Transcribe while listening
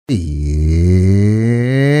It's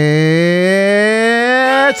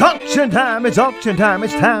auction time! It's auction time!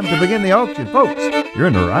 It's time to begin the auction. Folks, you're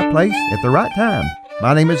in the right place at the right time.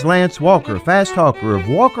 My name is Lance Walker, Fast Talker of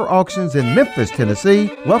Walker Auctions in Memphis,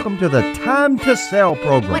 Tennessee. Welcome to the Time to Sell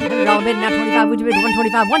program. $100 bid, now 25, would you bid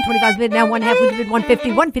 125, 125 bid, now one half, would you bid 150,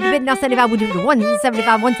 150 bid, now 75, would you bid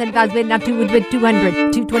 175, 175 bid, now 2, would you bid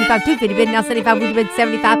 200, 225, 250 bid, now 75, would you bid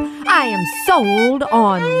 75. I am sold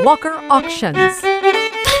on Walker Auctions.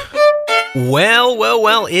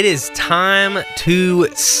 Well, it is time to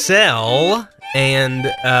sell, and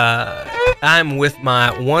I'm with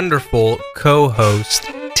my wonderful co-host,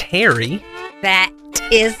 Terry. That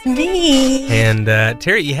is me. And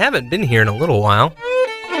Terry, you haven't been here in a little while.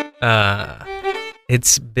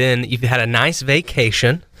 You've had a nice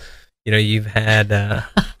vacation. You know, you've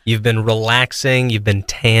been relaxing, you've been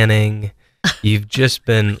tanning, you've just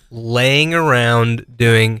been laying around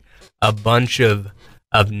doing a bunch of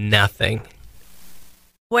nothing.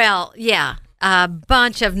 Well, yeah, a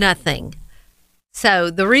bunch of nothing. So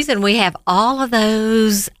the reason we have all of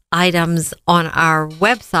those items on our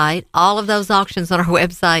website, all of those auctions on our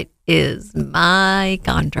website, is my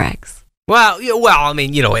contracts. Well, I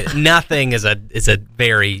mean, nothing is a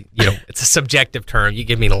very, it's a subjective term.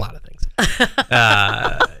 You mean a lot of things.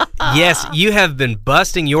 Yes, you have been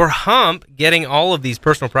busting your hump getting all of these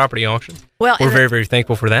personal property auctions. Well, we're very, very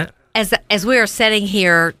thankful for that. As we are sitting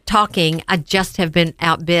here talking, I just have been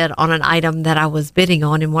outbid on an item that I was bidding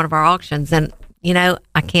on in one of our auctions, and I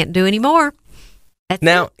can't do any more.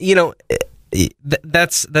 That's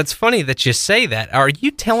funny that you say that. Are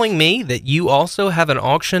you telling me that you also have an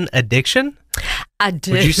auction addiction? I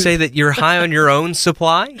do. Would you say that you're high on your own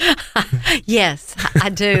supply? Yes, I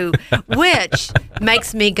do, which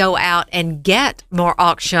makes me go out and get more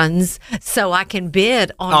auctions so I can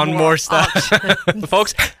bid on more stuff.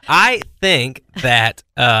 Folks, I think that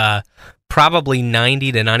probably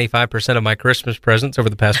 90 to 95% of my Christmas presents over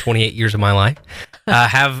the past 28 years of my life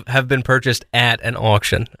have been purchased at an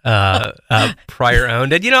auction, prior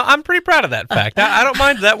owned. And, I'm pretty proud of that fact. I don't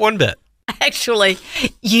mind that one bit. Actually,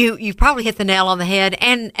 you probably hit the nail on the head,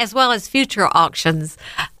 and as well as future auctions.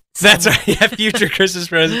 That's right. Yeah, future Christmas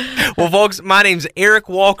presents. Well, folks, my name's Eric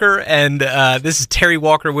Walker, and this is Terry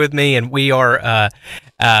Walker with me, and we are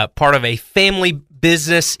part of a family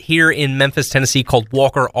business here in Memphis, Tennessee called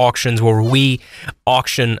Walker Auctions, where we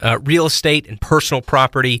auction real estate and personal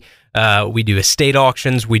property. We do estate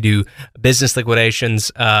auctions, we do business liquidations,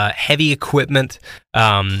 heavy equipment,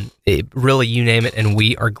 really you name it, and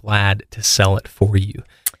we are glad to sell it for you.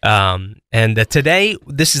 And today,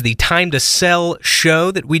 this is the Time to Sell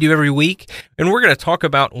show that we do every week, and we're going to talk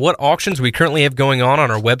about what auctions we currently have going on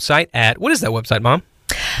our website at, what is that website, Mom?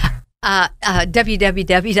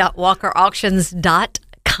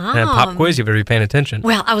 www.walkerauctions.com. And pop quiz, you better be paying attention.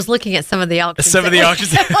 Well, I was looking at some of the auctions. And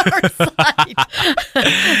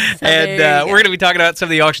we're going to be talking about some of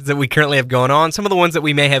the auctions that we currently have going on, some of the ones that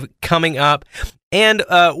we may have coming up, and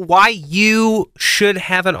why you should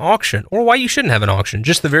have an auction or why you shouldn't have an auction.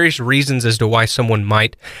 Just the various reasons as to why someone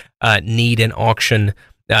might need an auction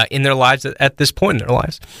in their lives at this point in their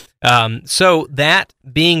lives. So that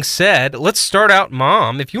being said, let's start out,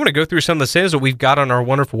 Mom. If you want to go through some of the sales that we've got on our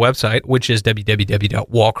wonderful website, which is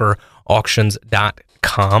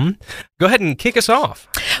www.walkerauctions.com, go ahead and kick us off.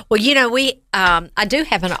 Well, I do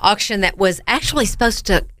have an auction that was actually supposed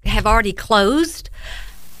to have already closed,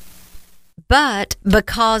 but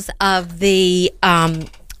because of the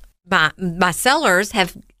my sellers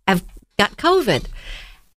have got COVID.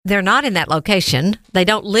 They're not in that location. They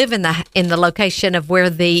don't live in the location of where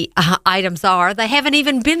the items are. They haven't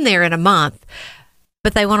even been there in a month,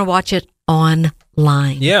 but they want to watch it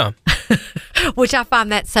online. Yeah. Which I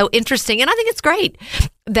find that so interesting. And I think it's great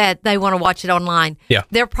that they want to watch it online. Yeah.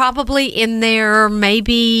 They're probably in there,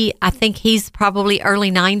 I think he's probably early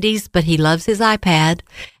 90s, but he loves his iPad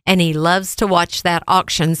and he loves to watch that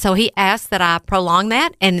auction. So he asked that I prolong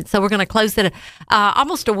that. And so we're going to close it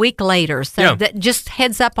almost a week later. So that just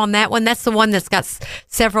heads up on that one. That's the one that's got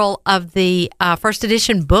several of the first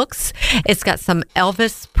edition books. It's got some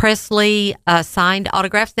Elvis Presley signed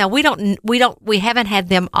autographs. Now we haven't had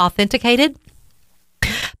them authenticated,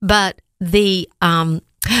 but the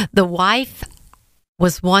wife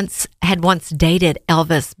had once dated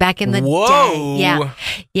Elvis back in the day.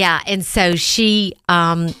 Yeah. And so she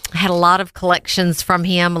had a lot of collections from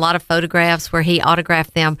him, a lot of photographs where he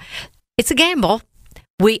autographed them. It's a gamble.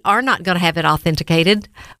 We are not going to have it authenticated.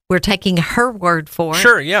 We're taking her word for it.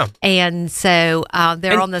 Sure, yeah. And so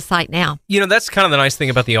they're on the site now. That's kind of the nice thing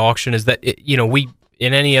about the auction is that, we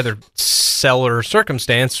in any other seller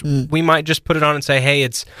circumstance, we might just put it on and say, hey,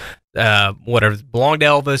 it's whatever, belonged to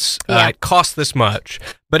Elvis, it costs this much.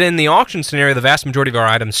 But in the auction scenario, the vast majority of our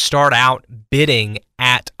items start out bidding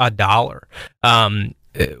at $1.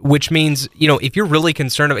 Which means, if you're really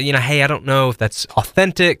concerned about, hey, I don't know if that's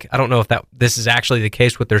authentic. I don't know if this is actually the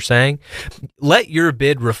case, what they're saying. Let your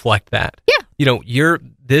bid reflect that. Yeah.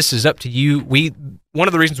 This is up to you. One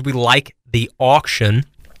of the reasons we like the auction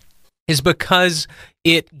is because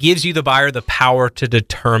it gives you, the buyer, the power to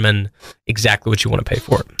determine exactly what you want to pay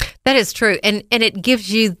for it. That is true. And it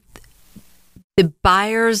gives you, the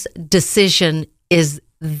buyer's decision is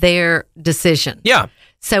their decision. Yeah.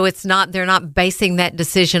 So they're not basing that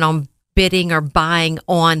decision on bidding or buying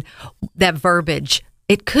on that verbiage.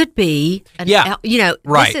 It could be,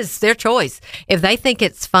 right. This is their choice. If they think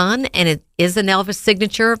it's fun and it is an Elvis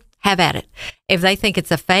signature, have at it. If they think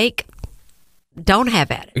it's a fake, don't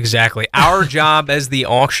have at it. Exactly. Our job as the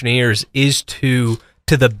auctioneers is to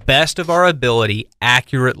the best of our ability,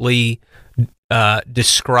 accurately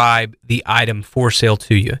describe the item for sale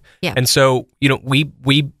to you. Yeah. And so,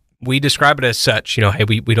 we describe it as such, hey,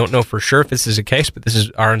 we don't know for sure if this is a case, but this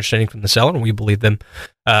is our understanding from the seller, and we believe them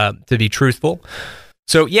to be truthful.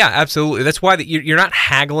 So, yeah, absolutely. That's why you're not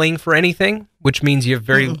haggling for anything, which means you have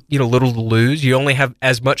very little to lose. You only have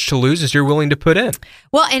as much to lose as you're willing to put in.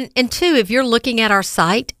 Well, and two, if you're looking at our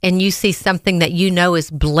site and you see something that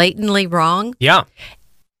is blatantly wrong,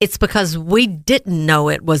 it's because we didn't know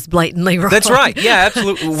it was blatantly wrong. That's right. Yeah,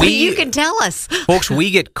 absolutely. So you can tell us. Folks, we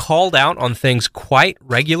get called out on things quite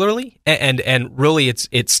regularly, and really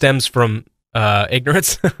it stems from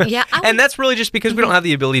ignorance. Yeah. And that's really just because we don't have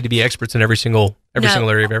the ability to be experts in every single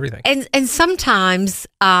area of everything. And sometimes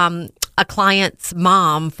a client's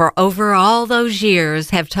mom, for over all those years,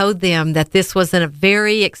 have told them that this was a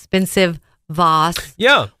very expensive vase.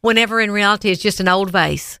 Yeah. Whenever in reality it's just an old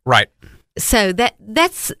vase. Right. So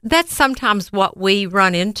that's sometimes what we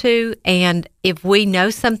run into, and if we know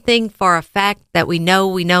something for a fact that we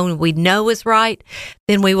know is right,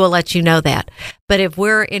 then we will let you know that. But if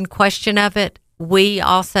we're in question of it, we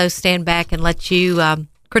also stand back and let you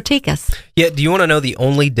critique us. Yeah. Do you want to know the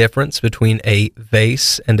only difference between a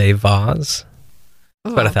vase and a vase?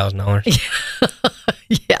 It's about $1,000.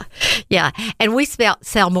 Yeah. And we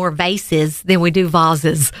sell more vases than we do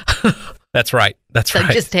vases. That's right. So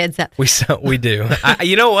just heads up. We do.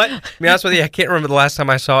 You know what? To be honest with you, I can't remember the last time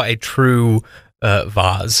I saw a true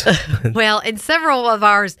vase. Well, in several of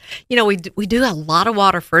ours, we do a lot of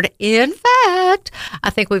Waterford. In fact, I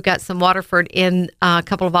think we've got some Waterford in a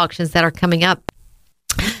couple of auctions that are coming up.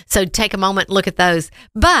 So take a moment, look at those.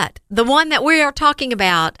 But the one that we are talking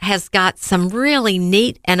about has got some really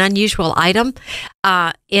neat and unusual item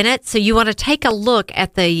in it. So you want to take a look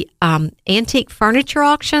at the antique furniture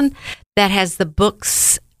auction that has the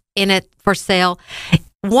books in it for sale.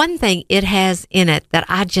 One thing it has in it that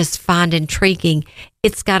I just find intriguing,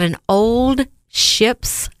 it's got an old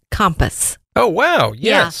ship's compass. Oh, wow.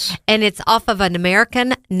 Yes. Yeah. And it's off of an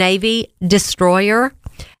American Navy destroyer.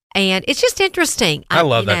 And it's just interesting. I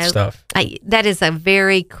love that stuff. That is a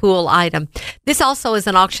very cool item. This also is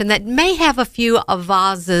an auction that may have a few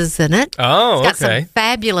vases in it. Oh, it's got some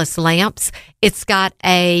fabulous lamps. It's got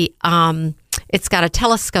a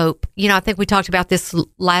telescope. I think we talked about this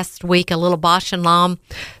last week, a little Bosch and Lomb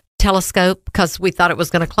telescope, because we thought it was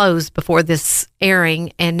going to close before this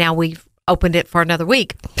airing, and now we've opened it for another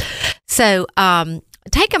week. So,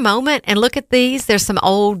 take a moment and look at these. There's some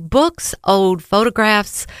old books, old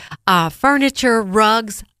photographs, furniture,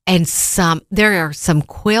 rugs, and there are some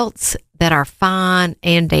quilts that are fine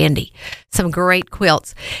and dandy. Some great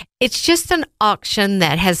quilts. It's just an auction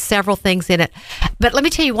that has several things in it. But let me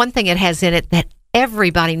tell you one thing it has in it that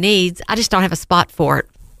everybody needs. I just don't have a spot for it.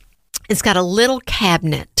 It's got a little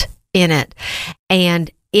cabinet in it.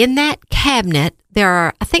 And in that cabinet, there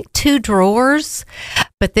are, I think, 2 drawers,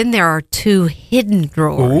 but then there are 2 hidden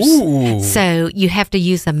drawers. Ooh. So you have to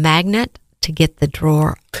use a magnet to get the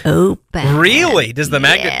drawer open. Really? Does the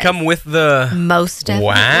magnet come with the... Most of it.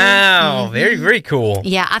 Wow. Mm-hmm. Very, very cool.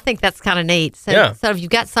 Yeah, I think that's kind of neat. So if you've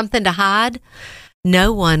got something to hide,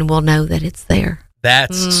 no one will know that it's there.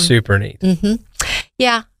 That's super neat. Mm-hmm.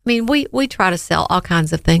 Yeah. I mean, we try to sell all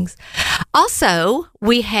kinds of things. Also,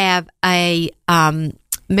 we have a...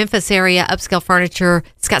 Memphis area upscale furniture.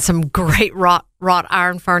 It's got some great wrought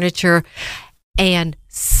iron furniture and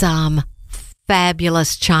some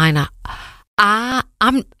fabulous china. I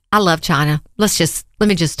love china. Let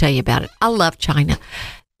me just tell you about it. I love china.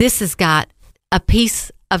 This has got a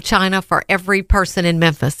piece of china for every person in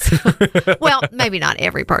Memphis. Well, maybe not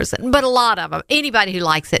every person, but a lot of them. Anybody who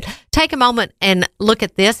likes it. Take a moment and look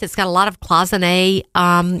at this. It's got a lot of cloisonne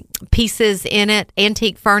pieces in it,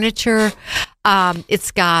 antique furniture.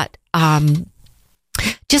 It's got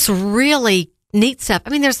just really neat stuff. I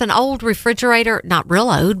mean, there's an old refrigerator, not real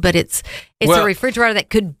old, but it's a refrigerator that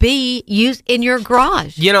could be used in your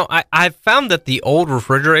garage. You know, I've found that the old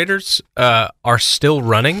refrigerators are still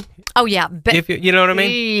running. Oh yeah, If you know what I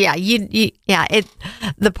mean? Yeah,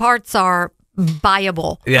 the parts are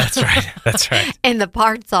viable. Yeah, that's right. That's right. And the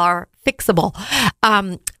parts are fixable.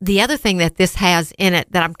 The other thing that this has in it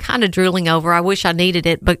that I'm kind of drooling over, I wish I needed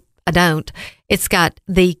it, but I don't. It's got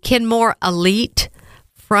the Kenmore Elite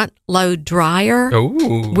front load dryer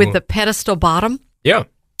with the pedestal bottom. Yeah.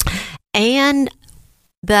 And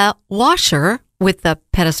the washer with the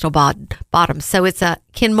pedestal bottom. So it's a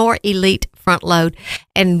Kenmore Elite front load.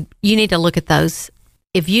 And you need to look at those.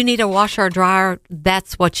 If you need a washer or dryer,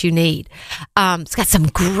 that's what you need. It's got some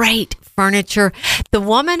great furniture. The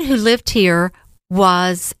woman who lived here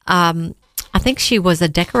was, I think she was a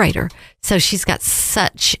decorator. So she's got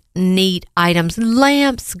such neat items,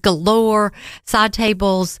 lamps galore, side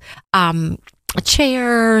tables,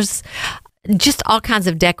 chairs, just all kinds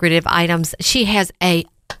of decorative items. She has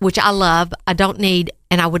which I love, I don't need,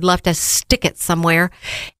 and I would love to stick it somewhere,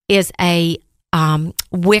 is a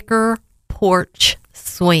wicker porch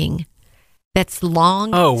swing that's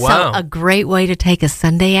long. Oh, wow. So a great way to take a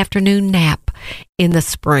Sunday afternoon nap in the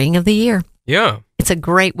spring of the year. Yeah. It's a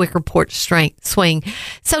great wicker porch swing.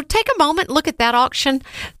 So take a moment, look at that auction.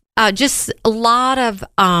 Just a lot of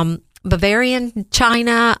Bavarian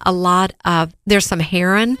china, there's some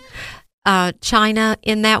heron china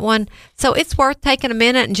in that one. So it's worth taking a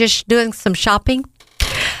minute and just doing some shopping.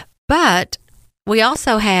 But we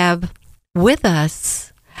also have with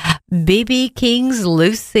us B.B. King's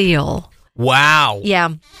Lucille. Wow. Yeah.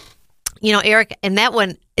 You know, Eric, and that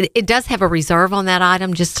one, it does have a reserve on that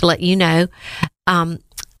item, just to let you know. And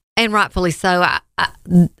rightfully so.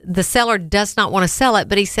 The seller does not want to sell it,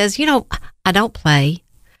 but he says, you know, I don't play.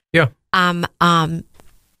 Yeah.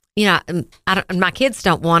 You know, my kids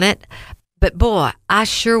don't want it, but boy, I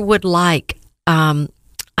sure would like. I'd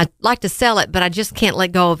like to sell it, but I just can't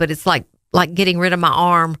let go of it. It's like getting rid of my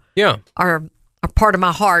arm. Yeah. Or a part of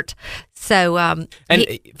my heart. So,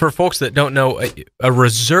 for folks that don't know, a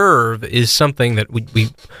reserve is something that we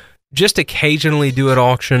just occasionally do at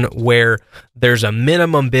auction where there's a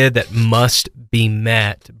minimum bid that must be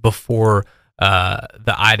met before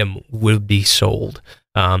the item would be sold.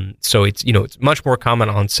 So it's much more common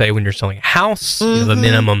on, say, when you're selling a house, the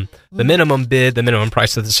minimum bid, the minimum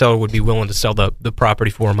price that the seller would be willing to sell the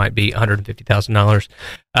property for might be $150,000.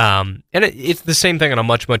 And it's the same thing on a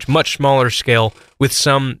much, much, much smaller scale with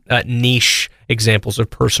some niche examples of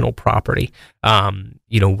personal property.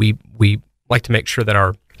 We like to make sure that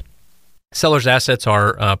our sellers' assets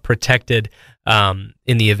are protected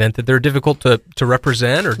in the event that they're difficult to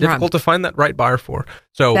represent or difficult to find that right buyer for.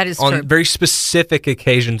 So on true. Very specific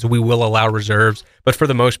occasions, we will allow reserves, but for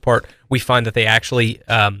the most part, we find that they actually,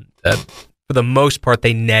 for the most part,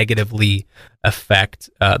 they negatively affect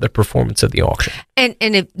the performance of the auction. And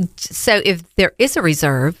if there is a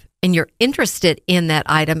reserve and you're interested in that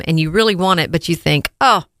item and you really want it, but you think,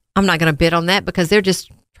 oh, I'm not going to bid on that because they're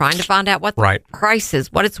just trying to find out what the price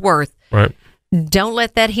is, what it's worth. Right. Don't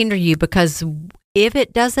let that hinder you, because if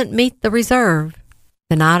it doesn't meet the reserve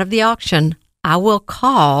the night of the auction, I will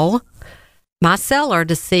call my seller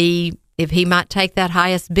to see if he might take that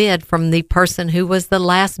highest bid from the person who was the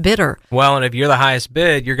last bidder. Well, and if you're the highest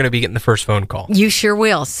bid, you're going to be getting the first phone call. You sure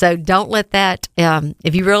will. So don't let that,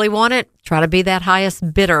 if you really want it, try to be that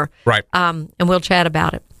highest bidder. Right. And we'll chat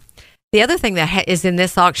about it. The other thing that is in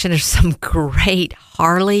this auction is some great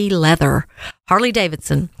Harley leather, Harley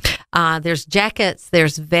Davidson. There's jackets,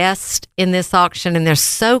 there's vests in this auction, and they're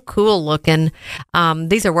so cool looking.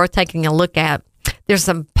 These are worth taking a look at. There's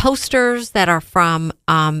some posters that are from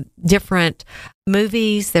different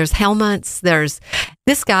movies. There's helmets.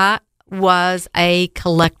 This guy was a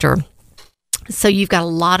collector. So you've got a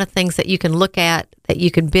lot of things that you can look at, that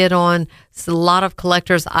you can bid on. It's a lot of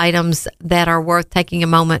collector's items that are worth taking a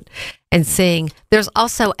moment and seeing. There's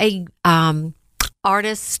also a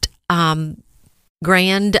artist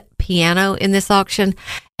grand piano in this auction,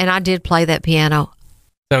 and I did play that piano.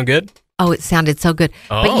 Sound good? Oh, it sounded so good.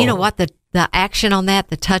 Oh. But you know what? The action on that,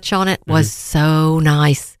 the touch on it was so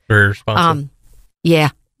nice. Very responsive. Yeah,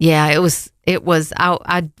 it was.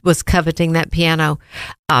 I was coveting that piano.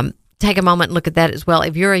 Take a moment and look at that as well.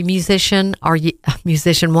 If you're a musician or a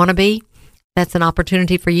musician wannabe, that's an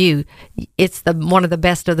opportunity for you. It's one of the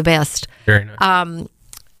best of the best. Very nice.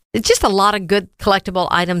 it's just a lot of good collectible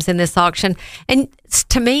items in this auction. And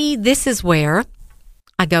to me, this is where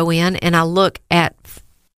I go in and I look at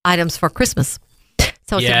items for Christmas.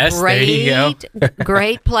 So it's Yes, a there you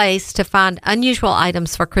great place to find unusual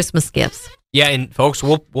items for Christmas gifts. Yeah, and folks,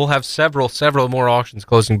 we'll have several more auctions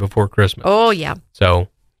closing before Christmas. Oh, yeah. So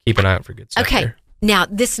keep an eye out for good stuff. Okay. There. Now,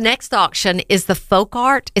 this next auction is the folk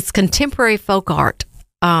art. It's contemporary folk art.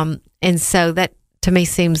 And so that to me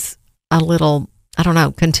seems a little, I don't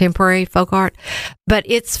know, contemporary folk art. But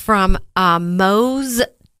it's from Mose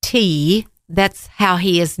T. That's how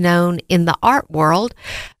he is known in the art world.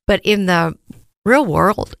 But in the real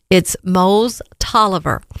world, it's Mose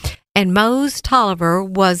Tolliver. And Mose Tolliver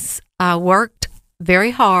was worked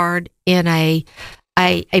very hard in a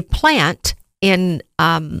plant in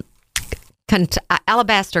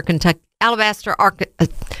Alabaster, Kentucky. Alabama.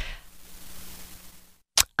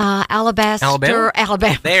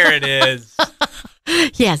 There it is.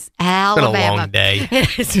 Yes, Alabama. It's been a long day.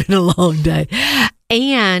 It's been a long day.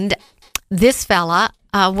 And this fella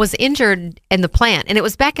was injured in the plant. And it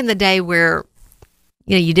was back in the day where,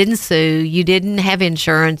 you didn't sue, you didn't have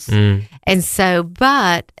insurance. And so,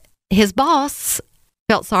 but his boss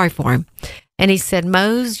felt sorry for him. And he said,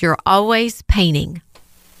 Mose, you're always painting.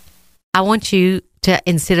 I want you to,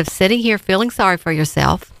 instead of sitting here feeling sorry for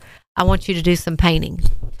yourself, I want you to do some painting.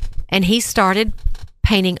 And he started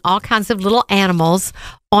painting all kinds of little animals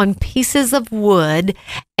on pieces of wood.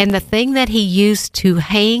 And the thing that he used to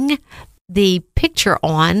hang the picture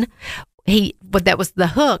on, that was the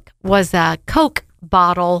hook, was a Coke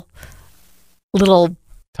bottle little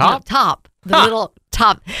top. The little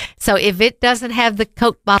top. So if it doesn't have the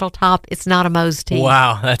Coke bottle top, it's not a Mose T.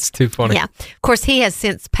 Wow, that's too funny. Yeah. Of course, he has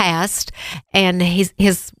since passed, and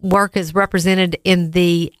his work is represented in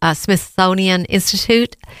the Smithsonian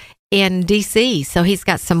Institute in D.C. So he's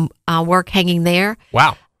got some work hanging there.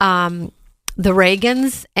 Wow. The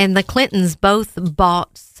Reagans and the Clintons both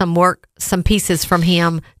bought some pieces from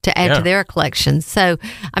him to add to their collection. So,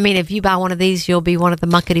 I mean, if you buy one of these, you'll be one of the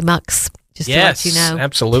muckety mucks. Just to let you know.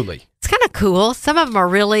 Absolutely. It's kind of cool. Some of them are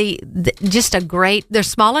really just they're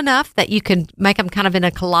small enough that you can make them kind of in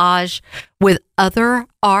a collage with other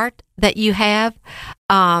art that you have.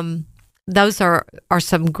 Those are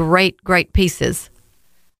some great pieces.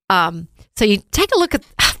 So you take a look at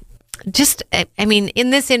in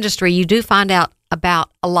this industry, you do find out about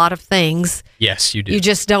a lot of things. Yes, you do. You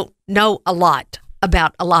just don't know a lot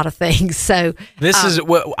about a lot of things. So this is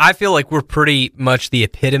what I feel like we're pretty much the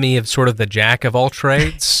epitome of sort of the jack of all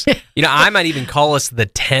trades. I might even call us the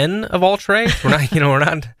 10 of all trades. We're not,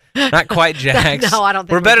 we're not quite jacks. No, I don't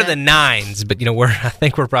think we're better than 9s, but I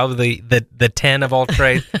think we're probably the 10 of all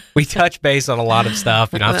trades. We touch base on a lot of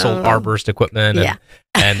stuff. I've sold arborist equipment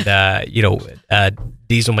and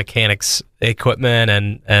diesel mechanics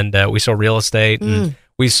equipment and we sell real estate and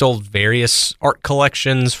we sold various art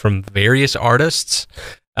collections from various artists.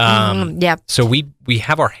 So we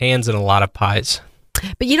have our hands in a lot of pies.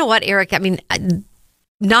 But you know what, Eric? I mean,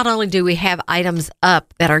 not only do we have items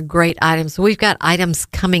up that are great items, we've got items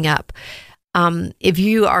coming up. If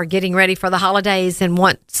you are getting ready for the holidays and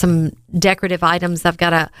want some decorative items, I've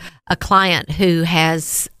got a client who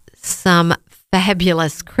has some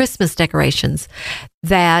fabulous Christmas decorations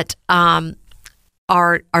that are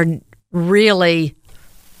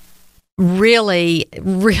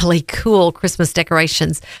really cool Christmas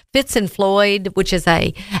decorations. Fitz and Floyd, which is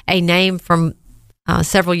a name from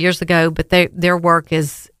several years ago, but their work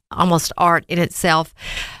is almost art in itself.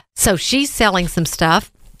 So she's selling some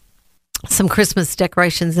stuff, some Christmas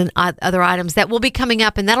decorations and other items that will be coming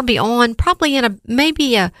up, and that'll be on probably in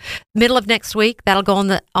maybe a middle of next week. That'll go on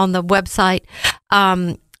the website.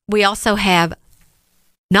 We also have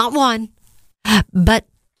not one, but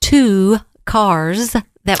 2 cars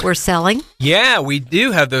that we're selling. Yeah, we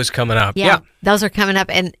do have those coming up. Yeah. Those are coming up,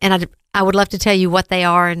 and I would love to tell you what they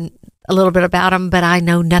are and a little bit about them, but I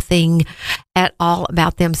know nothing at all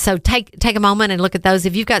about them. So take a moment and look at those.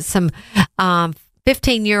 If you've got some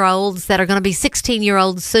 15-year-olds that are going to be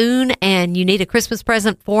 16-year-olds soon and you need a Christmas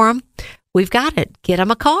present for them, we've got it. Get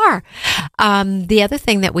them a car. The other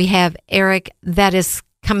thing that we have, Eric, that is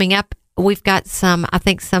coming up, we've got some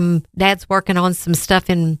Dad's working on some stuff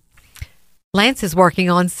Lance is working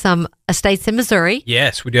on some estates in Missouri.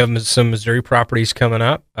 Yes, we do have some Missouri properties coming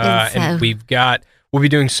up. And we'll be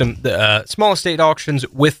doing some small estate auctions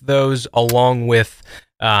with those, along with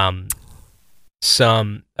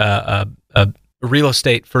some real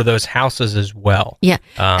estate for those houses as well. Yeah.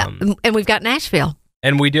 And we've got Nashville.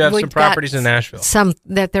 And we do have some properties in Nashville. Some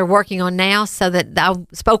that they're working on now, so that I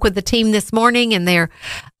spoke with the team this morning, and they're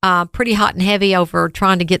pretty hot and heavy over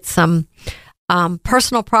trying to get some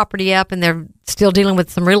personal property up, and they're still dealing with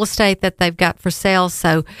some real estate that they've got for sale.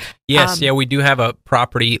 So, yes, we do have a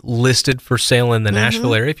property listed for sale in the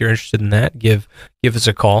Nashville area. If you're interested in that, give us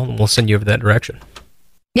a call, and we'll send you over that direction.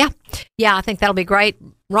 Yeah, I think that'll be great.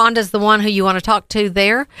 Rhonda's the one who you want to talk to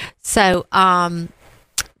there. So,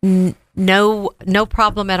 no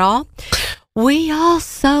problem at all. We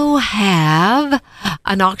also have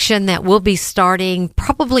an auction that will be starting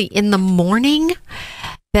probably in the morning.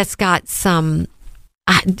 That's got some,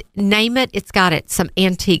 name it. It's got some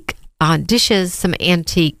antique dishes, some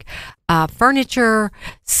antique furniture,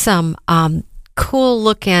 some cool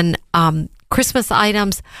looking Christmas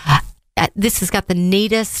items. This has got the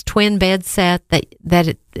neatest twin bed set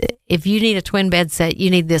if you need a twin bed set, you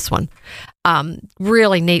need this one.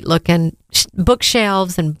 Really neat looking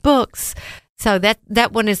bookshelves and books. So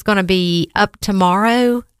that one is going to be up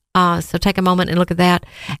tomorrow. So take a moment and look at that.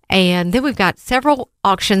 And then we've got several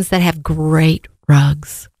auctions that have great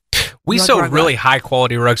rugs. We sell really high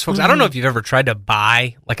quality rugs, folks. I don't know if you've ever tried to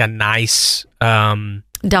buy like a nice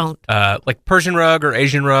like Persian rug or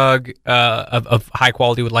Asian rug of high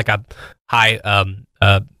quality with like a high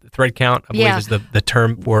thread count, I believe is the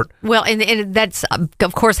term for it. Well, and that's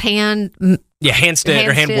of course hand stitched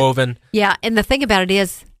or hand woven. Yeah, and the thing about it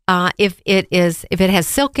is, if it has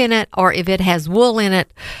silk in it or if it has wool in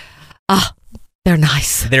it, they're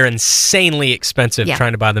nice. They're insanely expensive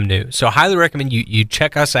trying to buy them new. So I highly recommend you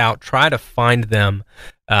check us out. Try to find them.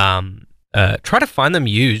 Try to find them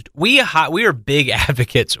used. We are big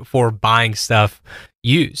advocates for buying stuff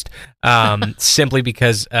used, simply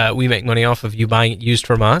because we make money off of you buying it used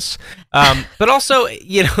from us. But also,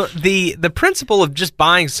 the principle of just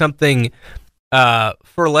buying something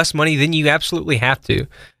for less money than you absolutely have to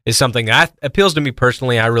is something that appeals to me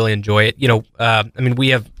personally. I really enjoy it. We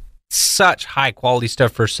have such high quality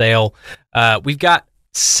stuff for sale. We've got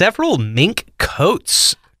several mink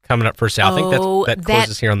coats coming up for sale. I think that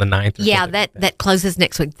closes here on the 9th. Yeah, that closes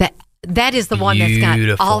next week. That is the one that's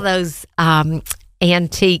got all those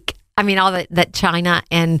antique. All that china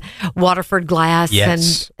and Waterford glass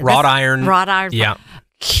and wrought iron. Yeah,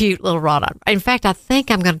 cute little wrought iron. In fact, I think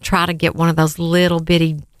I'm going to try to get one of those little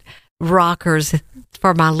bitty rockers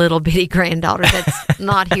for my little bitty granddaughter that's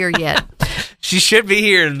not here yet. She should be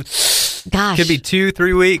here in, could be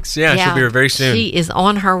 2-3 weeks. Yeah, she'll be here very soon. She is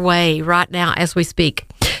on her way right now as we speak.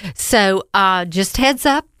 So just heads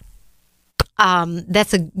up,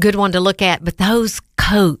 that's a good one to look at. But those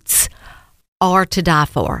coats are to die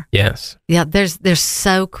for. Yes. Yeah, they're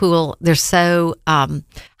so cool. They're so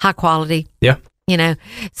high quality. Yeah.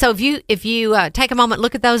 So if you take a moment,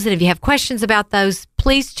 look at those, and if you have questions about those,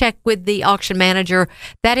 please check with the auction manager.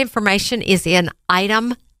 That information is in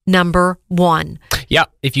item number 1. Yeah,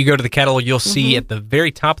 if you go to the catalog, you'll see at the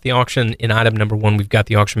very top of the auction in item number 1, we've got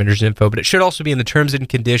the auction manager's info, but it should also be in the terms and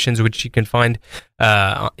conditions, which you can find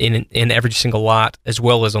in every single lot, as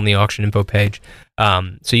well as on the auction info page.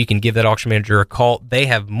 So you can give that auction manager a call. They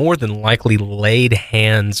have more than likely laid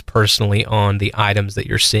hands personally on the items that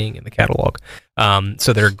you're seeing in the catalog.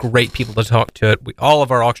 So they're great people to talk to. All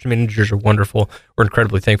of our auction managers are wonderful. We're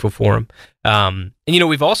incredibly thankful for them. And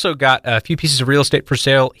we've also got a few pieces of real estate for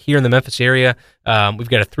sale here in the Memphis area. We've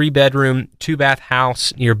got a 3-bedroom, 2-bath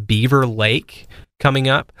house near Beaver Lake coming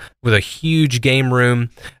up with a huge game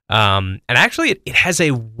room. And actually, it has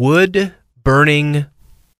a wood burning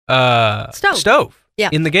stove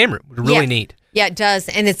in the game room. Really neat. Yeah, it does.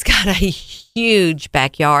 And it's got a huge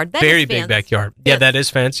backyard. Very big backyard. Yeah, that is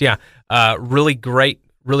fence. Yeah. Really great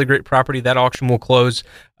property. That auction will close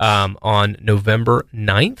on November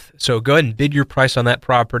 9th. So go ahead and bid your price on that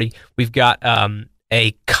property. We've got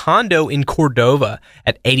a condo in Cordova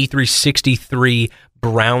at 8363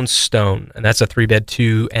 Brownstone, and that's a 3-bed,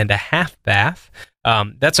 2.5 bath.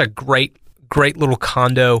 That's a great little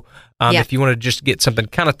condo. If you want to just get something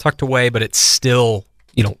kind of tucked away, but it's still,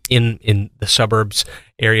 in the suburbs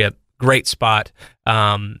area, great spot.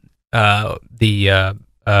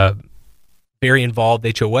 Very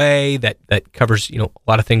involved HOA that covers, a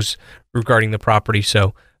lot of things regarding the property.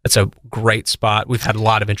 So that's a great spot. We've had a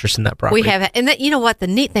lot of interest in that property. We have, and that, what the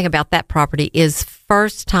neat thing about that property is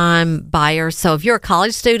first-time buyers. So if you're a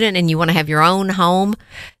college student and you want to have your own home,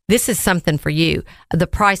 this is something for you. The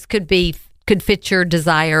price could fit your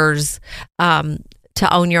desires to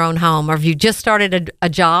own your own home, or if you just started a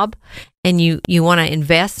job and you want to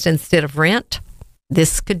invest instead of rent,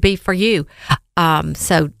 this could be for you.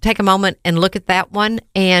 So take a moment and look at that one.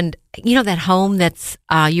 And that home that's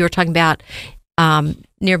you were talking about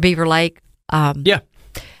near Beaver Lake.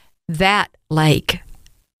 That lake,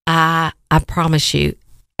 I promise you,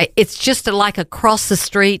 It's just like across the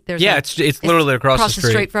street. It's literally across the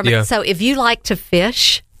street from yeah. it. So if you like to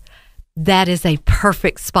fish, that is a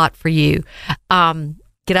perfect spot for you.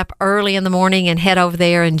 Get up early in the morning and head over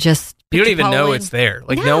there and just. You don't even know it's there.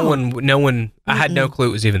 Like no one. I had no clue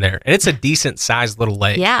it was even there, and it's a decent sized little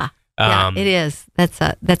lake. Yeah. Yeah, it is. That's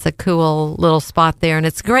a cool little spot there, and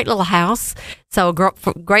it's a great little house. So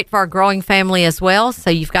great for our growing family as well. So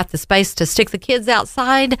you've got the space to stick the kids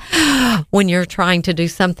outside when you're trying to do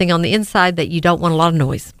something on the inside that you don't want a lot of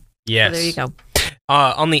noise. Yes. So there you go.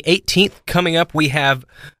 On the 18th, coming up, we have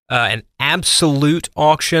an absolute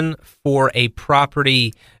auction for a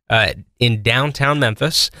property in downtown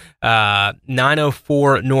Memphis,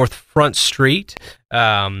 904 North Front Street.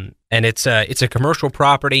 And it's a commercial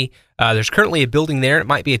property. There's currently a building there. It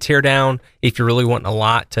might be a tear down if you're really wanting a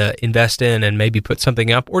lot to invest in and maybe put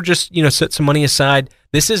something up, or just set some money aside.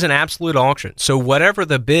 This is an absolute auction. So whatever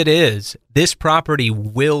the bid is, this property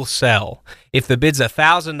will sell. If the bid's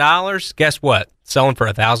 $1,000, guess what? It's selling for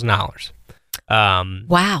 $1,000.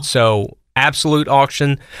 Wow. So absolute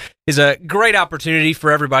auction is a great opportunity for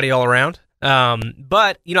everybody all around.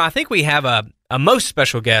 But I think we have a most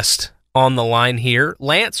special guest on the line here.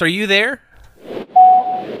 Lance, are you there?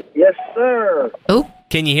 Yes, sir. Oh,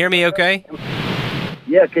 can you hear me okay?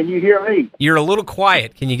 Yeah, can you hear me? You're a little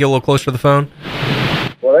quiet. Can you get a little closer to the phone?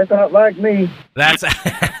 Well, that's not like me. That's Is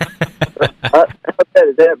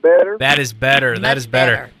that better? That is better. That is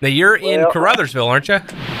better. Now, you're in Caruthersville, aren't you?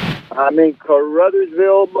 I'm in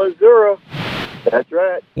Caruthersville, Missouri. That's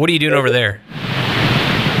right. What are you doing over there?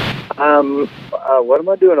 What am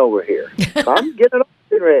I doing over here? I'm getting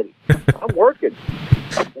ready. I'm working.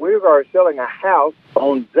 We are selling a house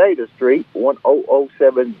on Zeta Street,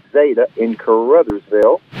 1007 Zeta in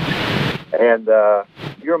Caruthersville. And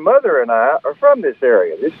your mother and I are from this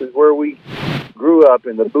area. This is where we grew up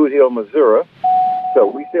in the Boot Hill, Missouri. So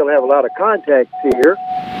we still have a lot of contacts here.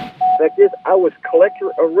 In fact, I was collector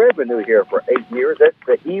of revenue here for 8 years. That's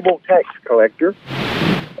the evil tax collector.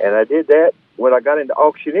 And I did that when I got into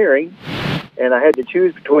auctioneering. And I had to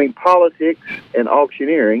choose between politics and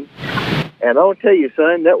auctioneering. And I'll tell you,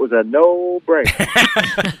 son, that was a no-brainer.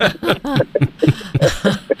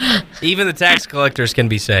 Even the tax collectors can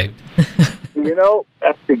be saved.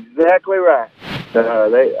 That's exactly right. I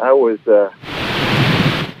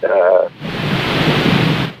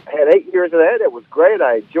had 8 years of that. It was great.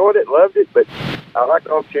 I enjoyed it, loved it, but I like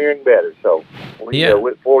auctioneering better. So we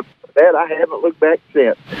went forward with that. I haven't looked back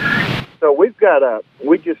since. So we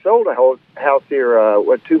just sold a house here,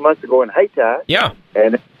 2 months ago in Hayti. Yeah.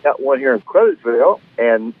 And got one here in Caruthersville,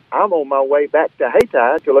 and I'm on my way back to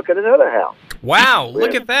Hayti to look at another house. Wow,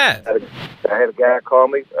 look at that. I had a guy call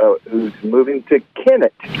me who's moving to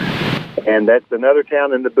Kennett, and that's another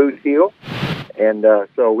town in the Boot Hill. And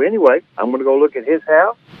so anyway, I'm going to go look at his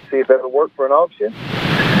house, see if it'll work for an auction.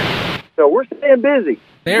 So we're staying busy.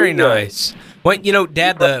 Very nice. Well,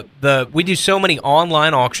 Dad, we do so many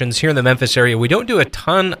online auctions here in the Memphis area. We don't do a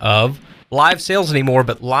ton of live sales anymore,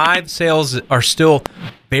 but live sales are still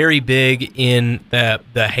very big in the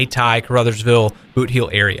Hayti, Caruthersville, Boot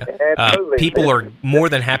Hill area. People are more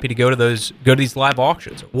than happy to go to these live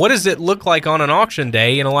auctions. What does it look like on an auction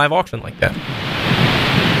day in a live auction like that?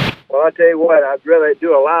 Well, I tell you what, I'd rather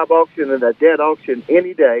do a live auction than a dead auction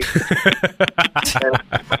any day. And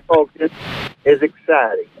auction is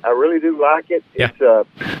exciting. I really do like it. Yeah.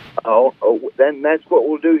 It's then that's what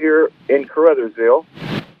we'll do here in Caruthersville.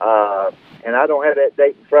 And I don't have that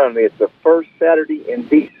date in front of me. It's the first Saturday in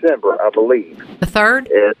December, I believe. The 3rd?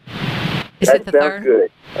 Is it the 3rd? That sounds good.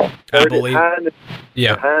 I believe. High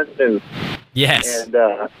noon. Yes. And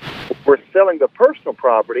we're selling the personal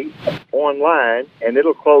property online, and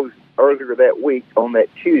it'll close earlier that week on that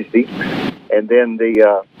Tuesday. And then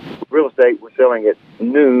the real estate we're selling at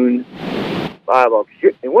noon, live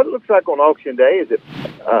auction. And what it looks like on auction day is that,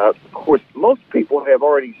 of course, most people have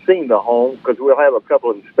already seen the home because we'll have a couple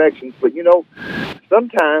of inspections. But,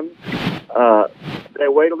 sometimes they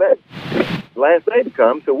wait till that last day to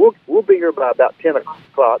come. So we'll be here by about 10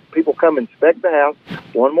 o'clock. People come inspect the house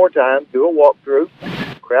one more time, do a walkthrough.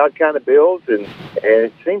 Crowd kind of builds, and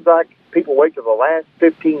it seems like people wait till the last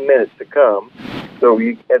 15 minutes to come. So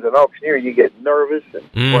as an auctioneer, you get nervous, and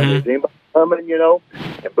is anybody coming, and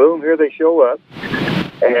boom, here they show up.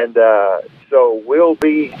 And so we'll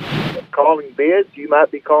be calling bids. You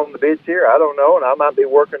might be calling the bids here. I don't know, and I might be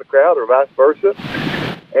working the crowd or vice versa.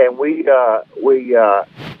 And we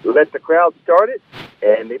let the crowd start it,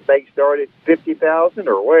 and it may start at 50,000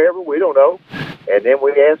 or wherever, we don't know. And then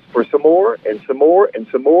we ask for some more and some more and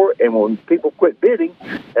some more. And when people quit bidding,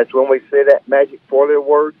 that's when we say that magic 4-letter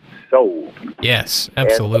word, sold. Yes,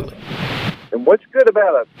 absolutely. and what's good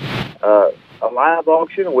about a live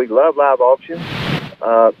auction, we love live auctions.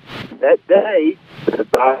 That day, the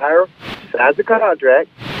buyer signs a contract,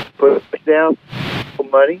 puts down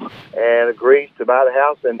money, and agrees to buy the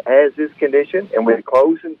house in as-is condition, and we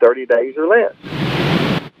close in 30 days or less.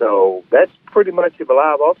 So that's pretty much of a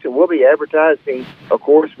live auction. We'll be advertising, of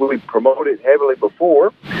course, we promote it heavily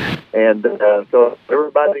before, and so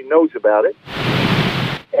everybody knows about it.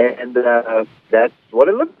 And that's what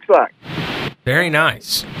it looks like. Very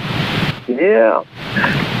nice. Yeah.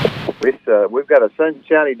 We've got a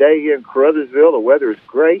sunshiny day here in Caruthersville. The weather is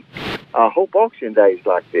great. I hope auction days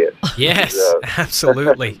like this. Yes,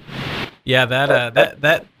 absolutely. Yeah,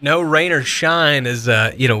 that no rain or shine is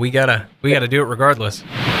we gotta do it regardless.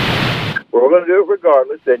 We're going to do it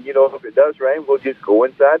regardless, and if it does rain, we'll just go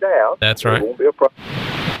inside the house. That's right. It won't be a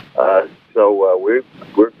problem. So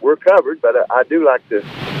we're covered, but I do like to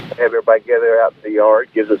have everybody gather out in the yard.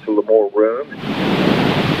 Gives us a little more room.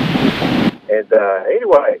 And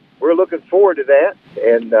anyway, we're looking forward to that,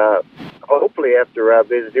 and hopefully after I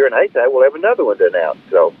visit here in Hayti, we'll have another one to announce.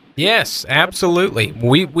 So yes, absolutely.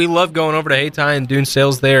 We love going over to Hayti and doing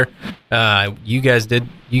sales there. You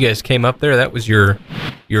guys came up there. That was your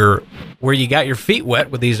where you got your feet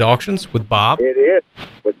wet with these auctions with Bob. It is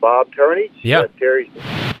with Bob Turnage. Yeah, Terry.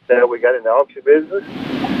 We got in the auction business,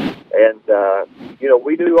 and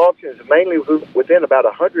we do auctions mainly within about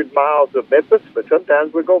 100 miles of Memphis, but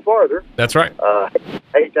sometimes we go farther. That's right.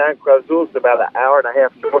 Hayti and Caruthersville is about an hour and a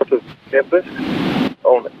half north of Memphis,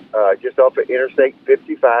 on just off of Interstate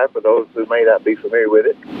 55. For those who may not be familiar with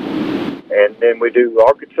it. And then we do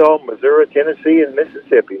Arkansas, Missouri, Tennessee, and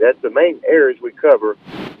Mississippi. That's the main areas we cover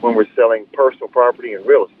when we're selling personal property and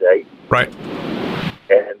real estate. Right.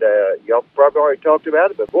 And y'all probably already talked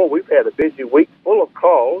about it, but boy, we've had a busy week full of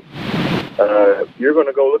calls. You're going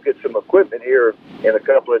to go look at some equipment here in a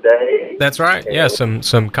couple of days. That's right. Yeah,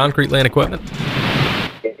 some concrete land equipment.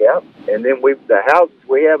 Yeah, and then the houses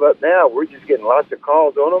we have up now, we're just getting lots of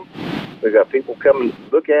calls on them. We've got people coming to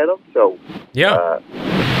look at them. So yeah.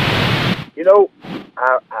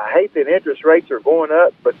 I hate that interest rates are going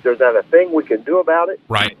up, but there's not a thing we can do about it.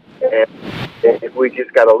 Right. And we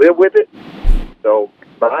just got to live with it. So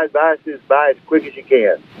my advice is buy as quick as you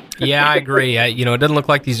can. Yeah, I agree. It doesn't look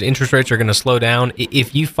like these interest rates are going to slow down.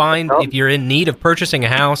 If you find if you're in need of purchasing a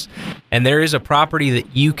house and there is a property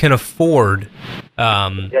that you can afford,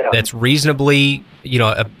 that's reasonably,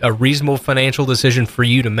 a reasonable financial decision for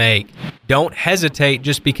you to make, don't hesitate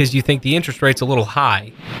just because you think the interest rate's a little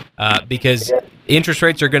high, because interest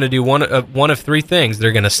rates are going to do one of three things.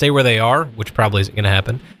 They're going to stay where they are, which probably isn't going to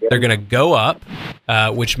happen. They're going to go up,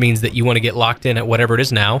 which means that you want to get locked in at whatever it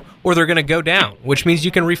is now, or they're going to go down, which means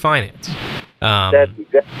you can refinance.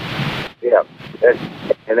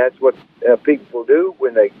 That's what people do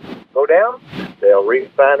when they go down. They'll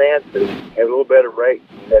refinance and have a little better rate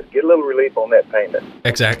and get a little relief on that payment.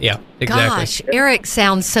 Exactly. Yeah. Exactly. Gosh, Eric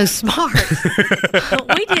sounds so smart.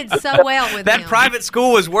 We did so well with that him. Private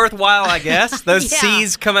school was worthwhile, I guess. Those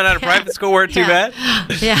C's coming out of private school weren't too bad.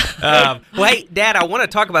 Yeah. Well, hey, Dad, I want to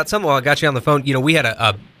talk about something while I got you on the phone. We had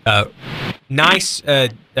a nice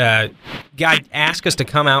guy asked us to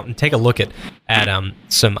come out and take a look at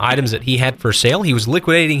some items that he had for sale. He was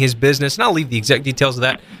liquidating his business, and I'll leave the exact details of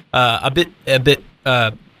that a bit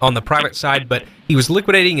on the private side, but he was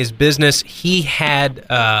liquidating his business. He had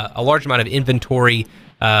a large amount of inventory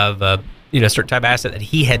of certain type of asset that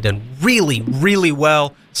he had done really, really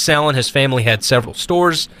well selling. His family had several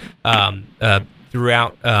stores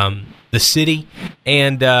throughout the city,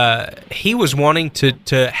 and he was wanting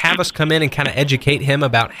to have us come in and kind of educate him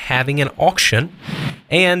about having an auction.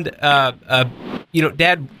 And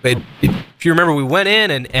Dad, if you remember, we went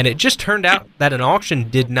in and it just turned out that an auction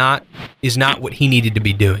is not what he needed to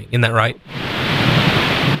be doing. Isn't that right?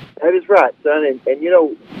 That is right, son.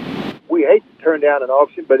 And we hate to turn down an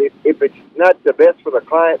auction, but if it's not the best for the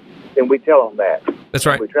client, then we tell them that. That's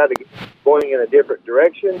right. We try to get going in a different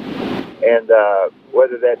direction, and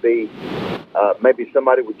whether that be maybe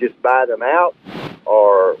somebody would just buy them out,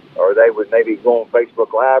 or they would maybe go on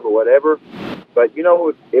Facebook Live or whatever. But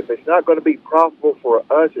if it's not going to be profitable for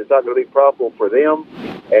us, it's not going to be profitable for them,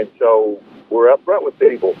 and so we're upfront with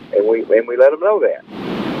people, and we let them know that.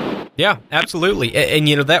 Yeah, absolutely. And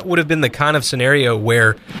that would have been the kind of scenario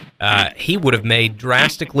where he would have made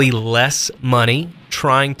drastically less money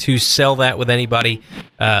trying to sell that with anybody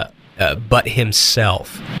but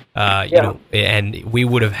himself. And we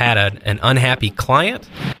would have had an unhappy client,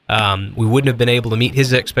 We wouldn't have been able to meet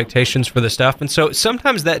his expectations for the stuff. And so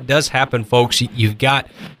sometimes that does happen, folks. You've got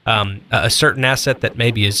a certain asset that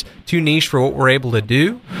maybe is too niche for what we're able to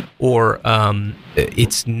do, or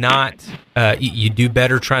it's not, you do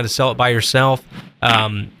better trying to sell it by yourself.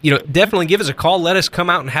 Definitely give us a call. Let us come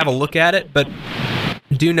out and have a look at it. But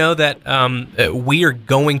do know that we are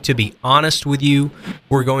going to be honest with you.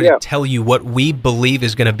 We're going to tell you what we believe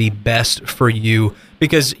is going to be best for you,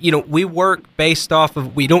 because we work based off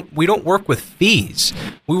of we don't work with fees.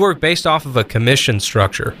 We work based off of a commission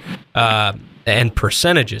structure and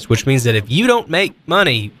percentages, which means that if you don't make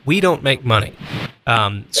money, we don't make money.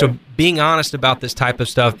 So being honest about this type of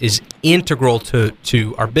stuff is integral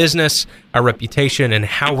to our business, our reputation, and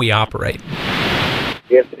how we operate.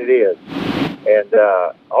 Yes, it is. And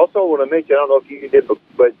also want to mention, I don't know if you did,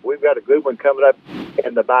 but we've got a good one coming up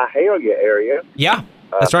in the Byhalia area. Yeah,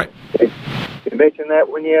 that's right. Did you mention that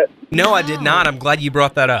one yet? No, I did not. I'm glad you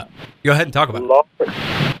brought that up. Go ahead and talk about it.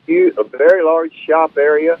 A very large shop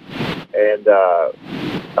area, and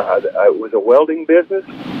it was a welding business,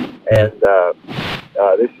 and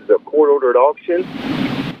this is a court-ordered auction.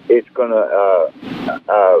 It's going to,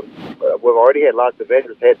 we've already had lots of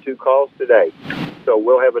vendors, had 2 calls today. So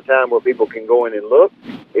we'll have a time where people can go in and look.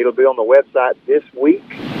 It'll be on the website this week.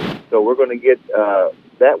 So we're going to get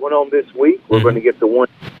that one on this week. We're going to get the one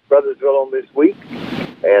in Brothersville on this week.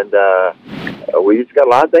 And we just got a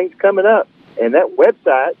lot of things coming up. And that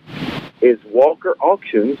website is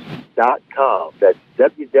WalkerAuctions.com. That's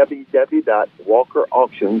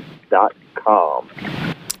www.WalkerAuctions.com.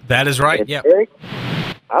 That is right, yeah. Eric,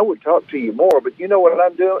 I would talk to you more, but you know what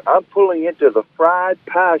I'm doing? I'm pulling into the Fried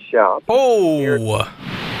Pie Shop. Oh!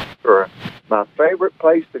 For my favorite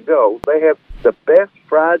place to go. They have the best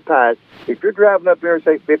fried pies. If you're driving up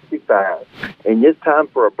Interstate 55 and it's time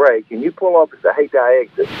for a break and you pull off at the Hayti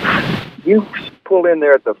exit, you pull in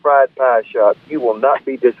there at the Fried Pie Shop, you will not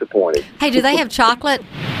be disappointed. Hey, do they have chocolate?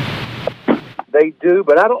 They do,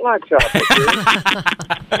 but I don't like chocolate.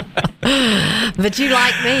 But you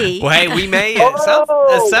like me. Well, hey, we may.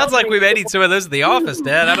 It sounds like we may need some of those at the office,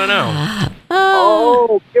 Dad. I don't know.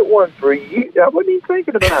 Oh, get one for you. I wasn't even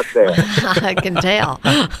thinking about that. I can tell.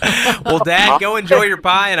 Well, Dad, go enjoy your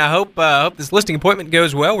pie, and I hope this listing appointment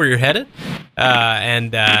goes well where you're headed.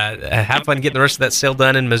 And have fun getting the rest of that sale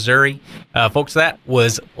done in Missouri. Folks, that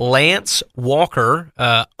was Lance Walker,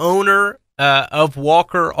 owner of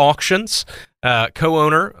Walker Auctions.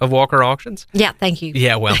 Co-owner of Walker Auctions. Yeah, thank you.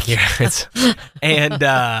 Yeah, well, yeah,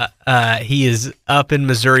 and he is up in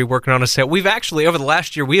Missouri working on a sale. We've actually, over the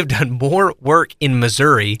last year, we have done more work in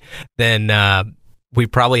Missouri than we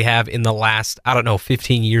probably have in the last,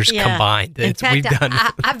 15 years combined. In fact,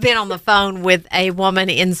 I've been on the phone with a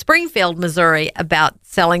woman in Springfield, Missouri, about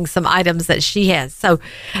selling some items that she has. So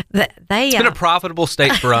it's been a profitable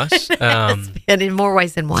state for us. It's been in more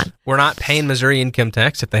ways than one. We're not paying Missouri income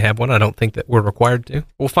tax if they have one. I don't think that we're required to.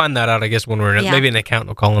 We'll find that out, I guess, when we're in it. Maybe an accountant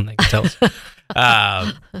will call and they can tell us.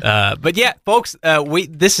 But yeah, folks,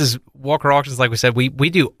 this is Walker Auctions. Like we said, we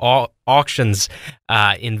do auctions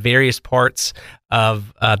in various parts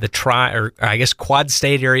of the Quad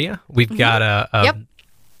State area. We've got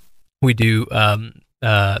we do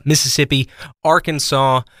Mississippi,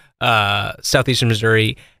 Arkansas, southeastern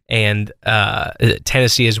Missouri, and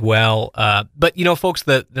Tennessee as well. But folks,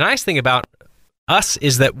 the nice thing about us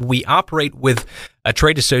is that we operate with a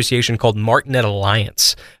trade association called Martinet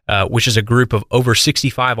Alliance, which is a group of over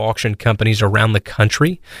 65 auction companies around the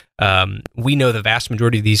country. We know the vast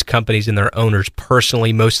majority of these companies and their owners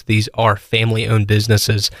personally. Most of these are family-owned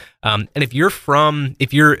businesses. And if you're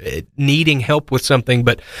needing help with something,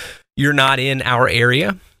 but you're not in our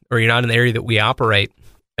area or you're not in the area that we operate,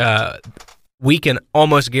 we can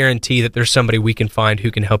almost guarantee that there's somebody we can find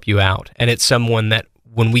who can help you out. And it's someone that,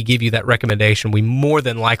 when we give you that recommendation, we more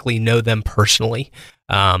than likely know them personally,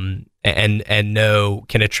 and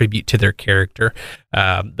can attribute to their character.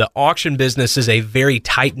 The auction business is a very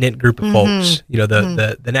tight-knit group of folks.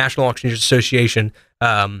 The National Auctioneers Association,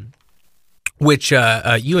 which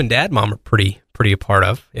you and Dad, Mom, are pretty a part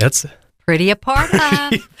of. Yeah, it's pretty a part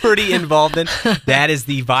of. Pretty involved in. Dad is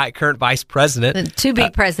the current vice president. To be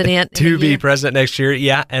president. To be president next year,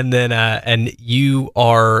 yeah. And then and you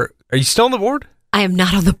are you still on the board? I am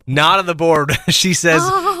not on the board. She says.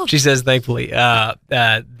 Oh. She says, thankfully. But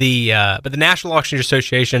the National Auctioneers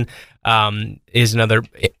Association is another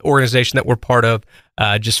organization that we're part of,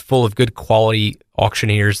 just full of good quality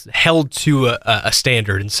auctioneers, held to a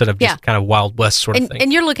standard instead of just kind of Wild West sort of thing.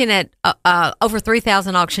 And you're looking at over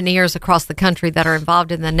 3,000 auctioneers across the country that are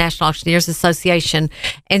involved in the National Auctioneers Association.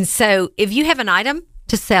 And so if you have an item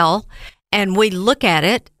to sell and we look at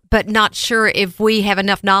it, but not sure if we have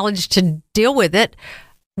enough knowledge to deal with it,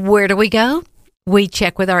 where do we go? We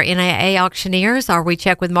check with our NAA auctioneers, or we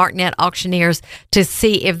check with MarkNet auctioneers to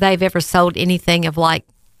see if they've ever sold anything of like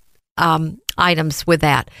items with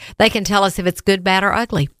that. They can tell us if it's good, bad, or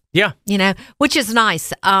ugly. Yeah. Which is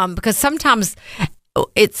nice because sometimes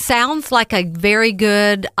it sounds like a very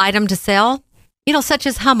good item to sell, such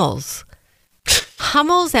as Hummels.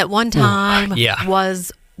 Hummels at one time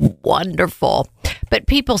was wonderful, but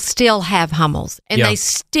people still have Hummels and they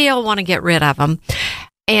still want to get rid of them.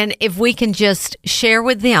 And if we can just share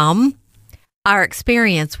with them our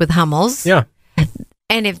experience with Hummels,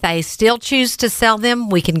 and if they still choose to sell them,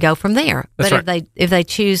 we can go from there. That's but if they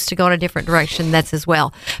choose to go in a different direction, that's as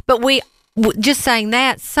well. But just saying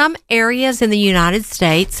that, some areas in the United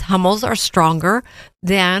States, Hummels are stronger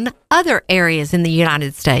than other areas in the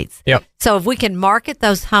United States. Yep. So if we can market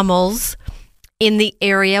those Hummels in the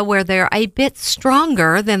area where they're a bit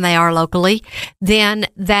stronger than they are locally, then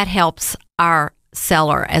that helps our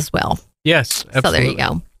seller as well. Yes, absolutely. So there you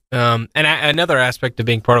go. And another aspect of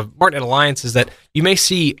being part of MarkNet Alliance is that you may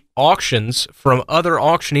see auctions from other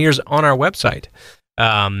auctioneers on our website.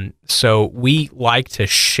 So we like to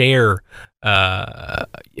share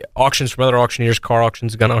auctions from other auctioneers, car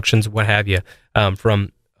auctions, gun auctions, what have you,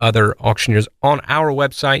 from other auctioneers on our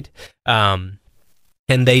website. And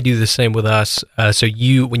they do the same with us. So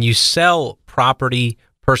when you sell property,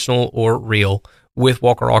 personal or real, with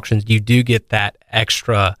Walker Auctions, you do get that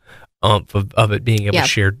extra of it being able to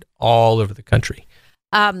share all over the country.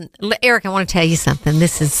 Eric, I want to tell you something.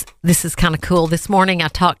 This is kind of cool. This morning I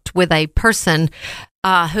talked with a person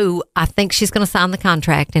who I think she's going to sign the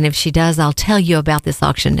contract, and if she does, I'll tell you about this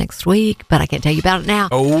auction next week, but I can't tell you about it now.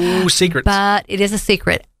 Oh, secrets. But it is a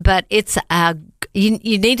secret, but it's you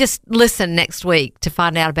need to listen next week to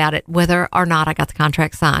find out about it, whether or not I got the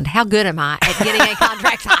contract signed. How good am I at getting a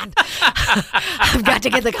contract signed? I've got to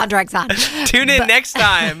get the contract signed. Tune in next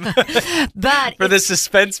time for the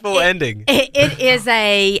suspenseful ending. It is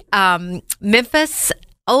a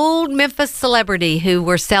old Memphis celebrity who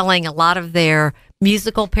were selling a lot of their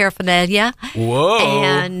musical paraphernalia. Whoa.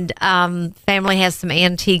 And family has some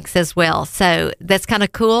antiques as well. So that's kind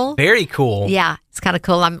of cool. Very cool. Yeah, it's kind of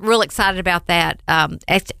cool. I'm real excited about that.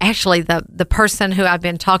 Actually, the person who I've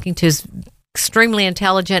been talking to is extremely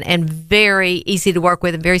intelligent and very easy to work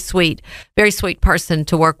with, and very sweet person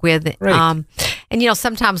to work with. Right. And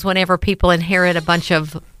sometimes whenever people inherit a bunch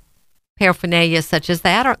of paraphernalia such as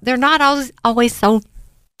that, they're not always so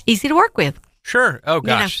easy to work with. Sure. Oh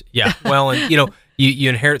gosh. Yeah. Well, and you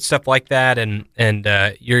inherit stuff like that, and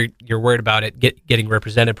you're worried about it getting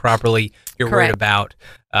represented properly. You're Correct. worried about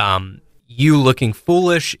you looking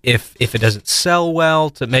foolish if it doesn't sell well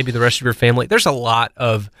to maybe the rest of your family. There's a lot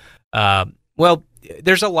of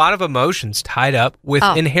there's a lot of emotions tied up with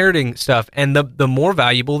inheriting stuff, and the more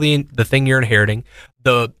valuable the thing you're inheriting,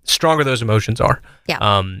 the stronger those emotions are.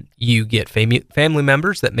 Yeah. You get family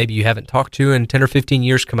members that maybe you haven't talked to in 10 or 15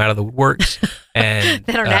 years come out of the woodworks and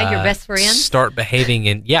that are now your best friends. Start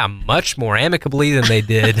behaving much more amicably than they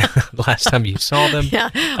did the last time you saw them.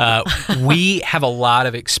 Yeah. We have a lot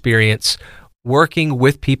of experience working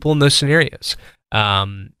with people in those scenarios.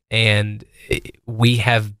 And we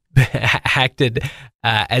have acted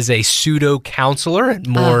as a pseudo counselor in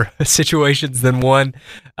more situations than one,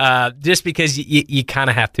 just because you kind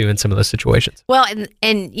of have to in some of those situations. Well,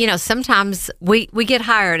 and sometimes we get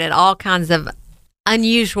hired at all kinds of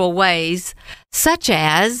unusual ways, such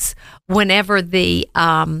as whenever the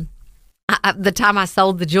time I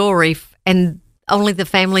sold the jewelry and only the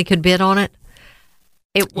family could bid on it.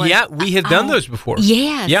 It was, we have done those before.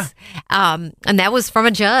 Yes. Yeah. And that was from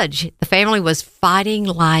a judge. The family was fighting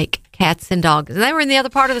like cats and dogs. And they were in the other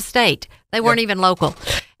part of the state. They weren't even local.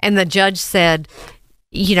 And the judge said,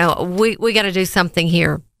 we got to do something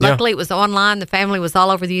here. Luckily, it was online. The family was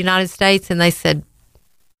all over the United States. And they said,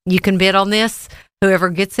 you can bid on this, whoever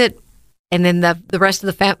gets it. And then the rest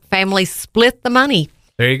of the family split the money.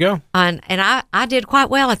 There you go. And I did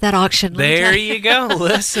quite well at that auction. There you go.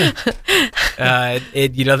 Listen,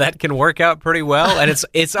 that can work out pretty well, and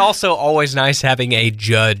it's also always nice having a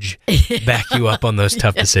judge back you up on those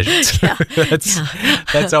tough decisions. Yeah.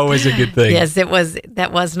 That's always a good thing. Yes, that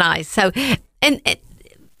was nice. So, and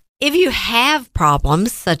if you have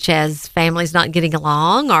problems such as families not getting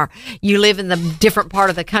along, or you live in the different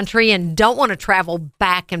part of the country and don't want to travel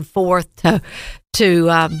back and forth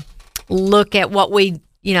to look at what we're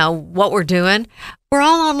doing, we're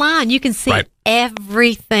all online. You can see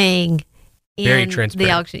everything in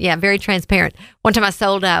the auction. Yeah, very transparent. One time I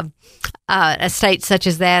sold a estate such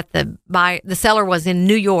as that. The seller was in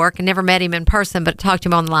New York and never met him in person, but talked to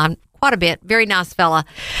him online quite a bit. Very nice fella.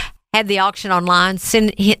 Had the auction online.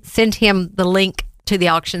 Send him the link to the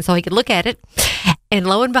auction so he could look at it. And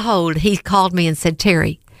lo and behold, he called me and said,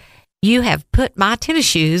 Terry, you have put my tennis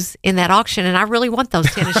shoes in that auction, and I really want those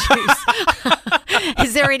tennis shoes.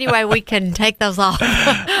 Is there any way we can take those off?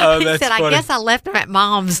 Oh, He that's said, funny. I guess I left them at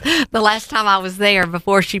Mom's the last time I was there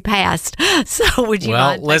before she passed. So would you Well,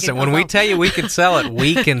 mind taking listen, when those we off? tell you we can sell it,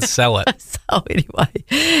 we can sell it. So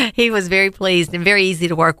anyway, he was very pleased and very easy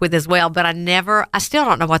to work with as well. But I still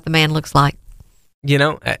don't know what the man looks like. You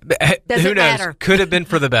know, Does who it knows? matter? Could have been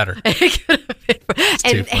for the better. And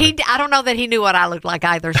too funny. I don't know that he knew what I looked like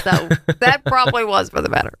either. So that probably was for the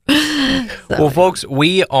better. So, Well, folks,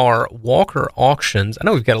 we are Walker Auctions. I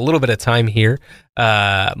know we've got a little bit of time here.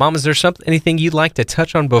 Mom, is there anything you'd like to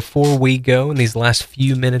touch on before we go in these last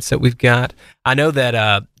few minutes that we've got? I know that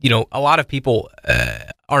a lot of people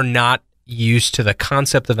are not used to the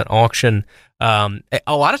concept of an auction. A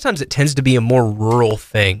lot of times it tends to be a more rural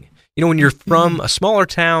thing. You know, when you're from a smaller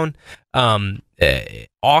town,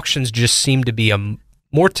 auctions just seem to be a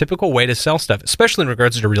more typical way to sell stuff, especially in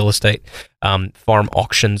regards to real estate. Farm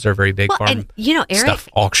auctions are very big. well, Farm and Eric, stuff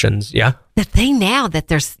auctions, yeah. the thing now that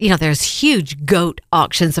there's huge goat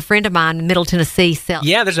auctions. A friend of mine in Middle Tennessee sells.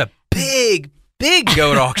 Yeah, there's a big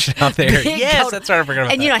goat auction out there. Big Yes, goat. that's right. I forgot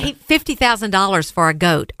about And that. he $50,000 for a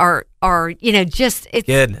goat, or just it's.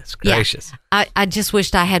 Goodness Yeah. gracious. I just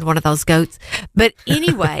wished I had one of those goats. But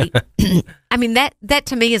anyway, I mean that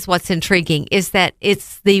to me is what's intriguing, is that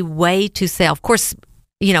it's the way to sell. Of course,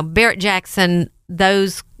 Barrett Jackson,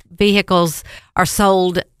 those vehicles are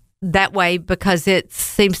sold that way because it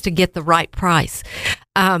seems to get the right price.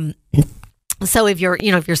 So if you're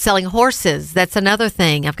selling horses, that's another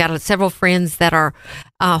thing. I've got several friends that are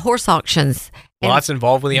horse auctions. Well, that's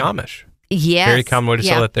involved with the Amish. Yes, Very common way to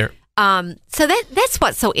sell it there. So that's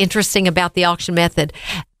what's so interesting about the auction method.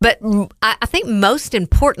 But I think most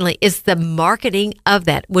importantly is the marketing of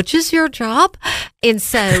that, which is your job. And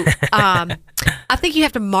so I think you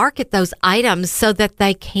have to market those items so that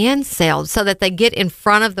they can sell, so that they get in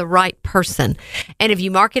front of the right person. And if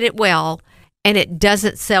you market it well and it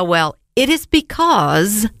doesn't sell well, it is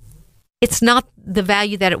because it's not the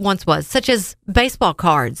value that it once was, such as baseball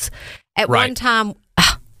cards. At Right. one time,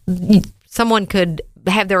 someone could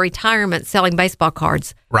have their retirement selling baseball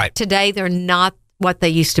cards. Right. Today, they're not what they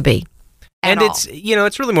used to be. And it's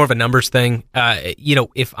really more of a numbers thing.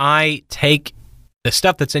 If I take the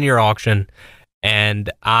stuff that's in your auction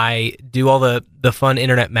and I do all the fun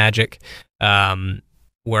internet magic,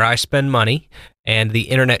 where I spend money and the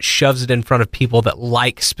internet shoves it in front of people that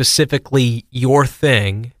like specifically your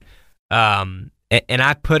thing, and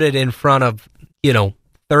I put it in front of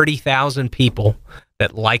 30,000 people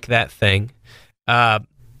that like that thing,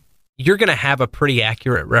 you're going to have a pretty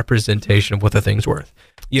accurate representation of what the thing's worth.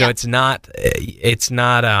 It's not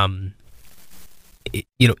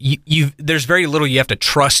there's very little you have to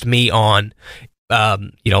trust me on.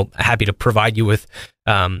 Happy to provide you with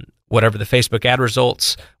whatever the Facebook ad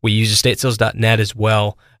results. We use estatesales.net as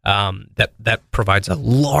well. That provides a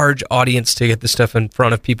large audience to get this stuff in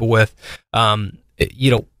front of people with.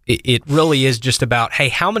 It really is just about, hey,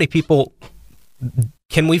 how many people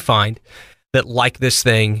can we find that like this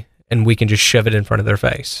thing, and we can just shove it in front of their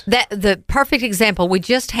face. The perfect example, we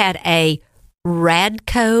just had a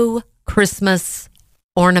Radco Christmas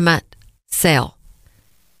ornament sale,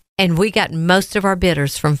 and we got most of our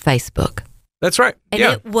bidders from Facebook. That's right. And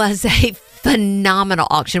yeah. it was a phenomenal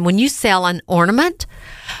auction. When you sell an ornament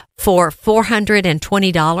for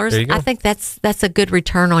 $420, I think that's a good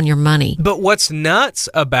return on your money. But what's nuts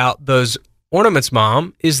about those ornaments,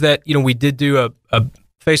 Mom, is that we did do a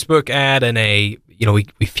Facebook ad and we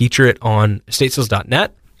feature it on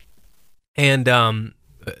estatesales.net, and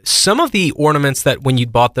some of the ornaments that when you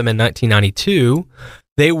bought them in 1992,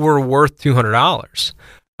 they were worth $200.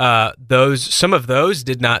 Some of those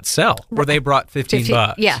did not sell, or they brought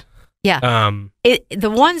 $15. Yeah.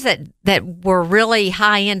 The ones that were really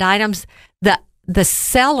high end items, the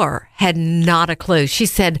seller had not a clue. She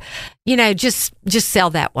said, just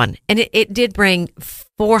sell that one, and it did bring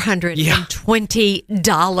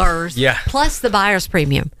 $420 plus the buyer's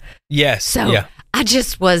premium. Yes. So I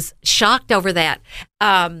just was shocked over that.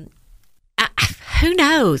 Who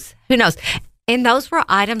knows? And those were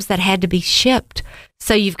items that had to be shipped.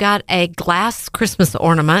 So you've got a glass Christmas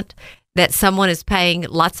ornament that someone is paying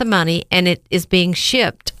lots of money, and it is being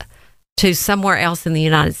shipped to somewhere else in the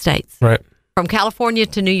United States. Right. From California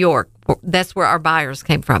to New York. That's where our buyers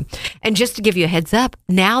came from. And just to give you a heads up,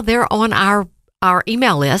 now they're on our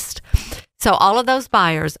email list. So all of those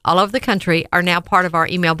buyers all over the country are now part of our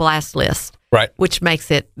email blast list. Right. which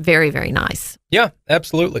makes it very, very nice. Yeah,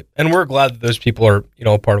 absolutely. And we're glad that those people are,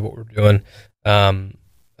 a part of what we're doing.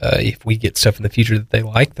 If we get stuff in the future that they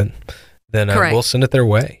like, then we'll send it their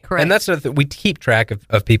way. Correct. And that's another thing. We keep track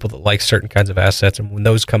of people that like certain kinds of assets, and when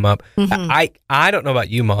those come up, I don't know about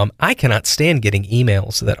you, Mom. I cannot stand getting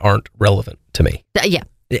emails that aren't relevant to me. Yeah.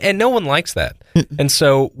 And no one likes that. And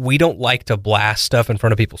so we don't like to blast stuff in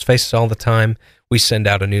front of people's faces all the time. We send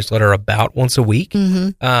out a newsletter about once a week.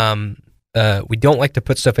 We don't like to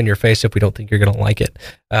put stuff in your face if we don't think you're going to like it.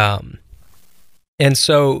 And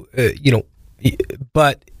so,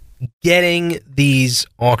 but getting these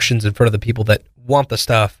auctions in front of the people that want the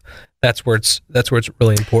stuff, that's where it's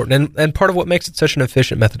really important. And part of what makes it such an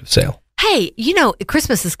efficient method of sale. Hey,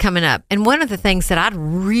 Christmas is coming up, and one of the things that I'd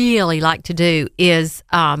really like to do is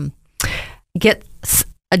get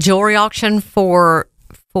a jewelry auction for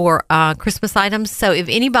Christmas items. So if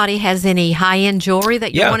anybody has any high-end jewelry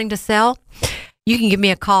that you're wanting to sell, you can give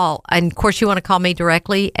me a call. And, of course, you want to call me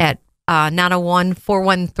directly at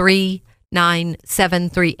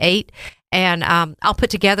 901-413-9738. And I'll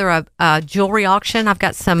put together a jewelry auction. I've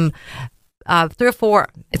got some 3 or 4.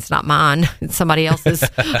 It's not mine. It's somebody else's.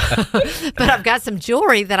 But I've got some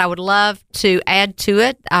jewelry that I would love to add to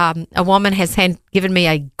it. A woman has given me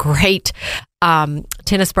a great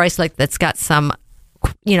tennis bracelet that's got some,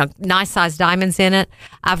 nice size diamonds in it.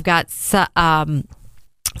 I've got some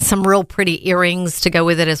real pretty earrings to go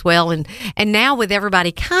with it as well. And now with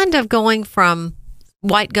everybody kind of going from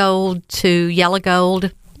white gold to yellow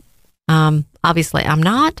gold, obviously I'm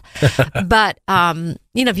not, but,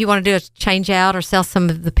 if you want to do a change out or sell some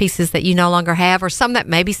of the pieces that you no longer have, or some that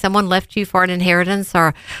maybe someone left you for an inheritance,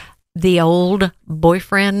 or the old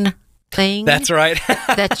boyfriend thing. That's right.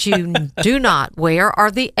 that you do not wear,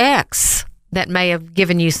 or the ex that may have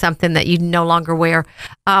given you something that you no longer wear.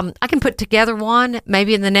 I can put together one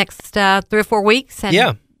maybe in the next 3 or 4 weeks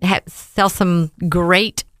and sell some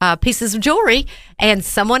great pieces of jewelry, and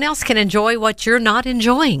someone else can enjoy what you're not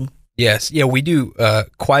enjoying. Yes. Yeah, we do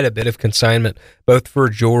quite a bit of consignment, both for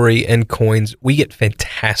jewelry and coins. We get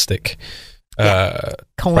fantastic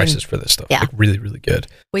prices for this stuff. Yeah. Like really, really good.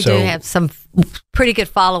 We do have some pretty good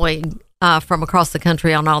following from across the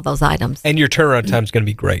country on all those items. And your turnaround time is going to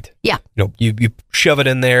be great. Yeah. You shove it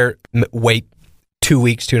in there, wait 2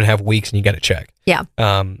 weeks, 2.5 weeks, and you got a check. Yeah.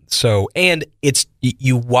 And it's,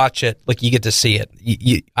 you watch it, like you get to see it.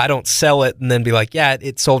 I don't sell it and then be like, yeah,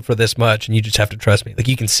 it sold for this much, and you just have to trust me. Like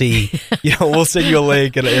you can see, we'll send you a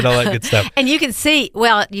link and all that good stuff. And you can see,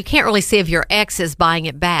 well, you can't really see if your ex is buying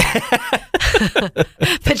it back,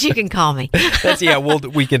 but you can call me.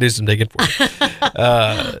 We can do some digging for you.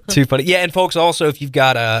 Too funny. Yeah. And folks, also, if you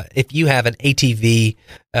have an ATV,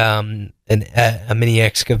 a mini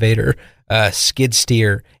excavator, skid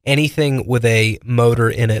steer, anything with a motor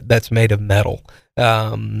in it that's made of metal,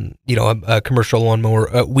 a commercial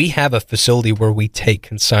lawnmower. We have a facility where we take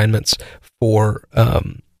consignments for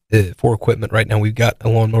equipment. Right now, we've got a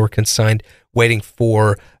lawnmower consigned, waiting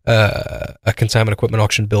for a consignment equipment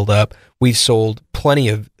auction build up. We've sold plenty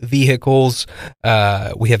of vehicles.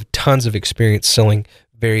 We have tons of experience selling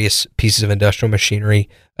various pieces of industrial machinery,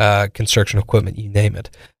 construction equipment, you name it.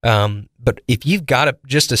 But if you've got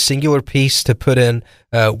just a singular piece to put in,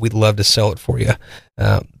 we'd love to sell it for you.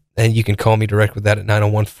 And you can call me direct with that at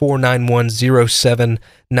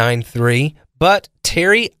 901-491-0793. But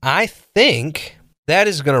Terry, I think that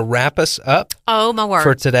is going to wrap us up. Oh, my word.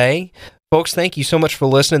 For today. Folks, thank you so much for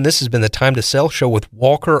listening. This has been the Time to Sell show with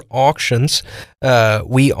Walker Auctions.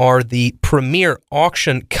 We are the premier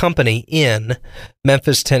auction company in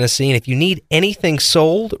Memphis, Tennessee. And if you need anything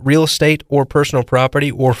sold, real estate or personal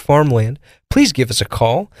property or farmland, please give us a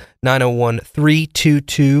call,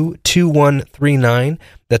 901-322-2139.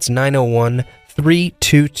 That's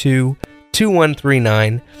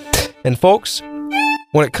 901-322-2139. And folks,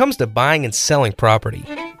 when it comes to buying and selling property,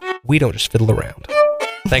 we don't just fiddle around.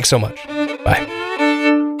 Thanks so much. Bye.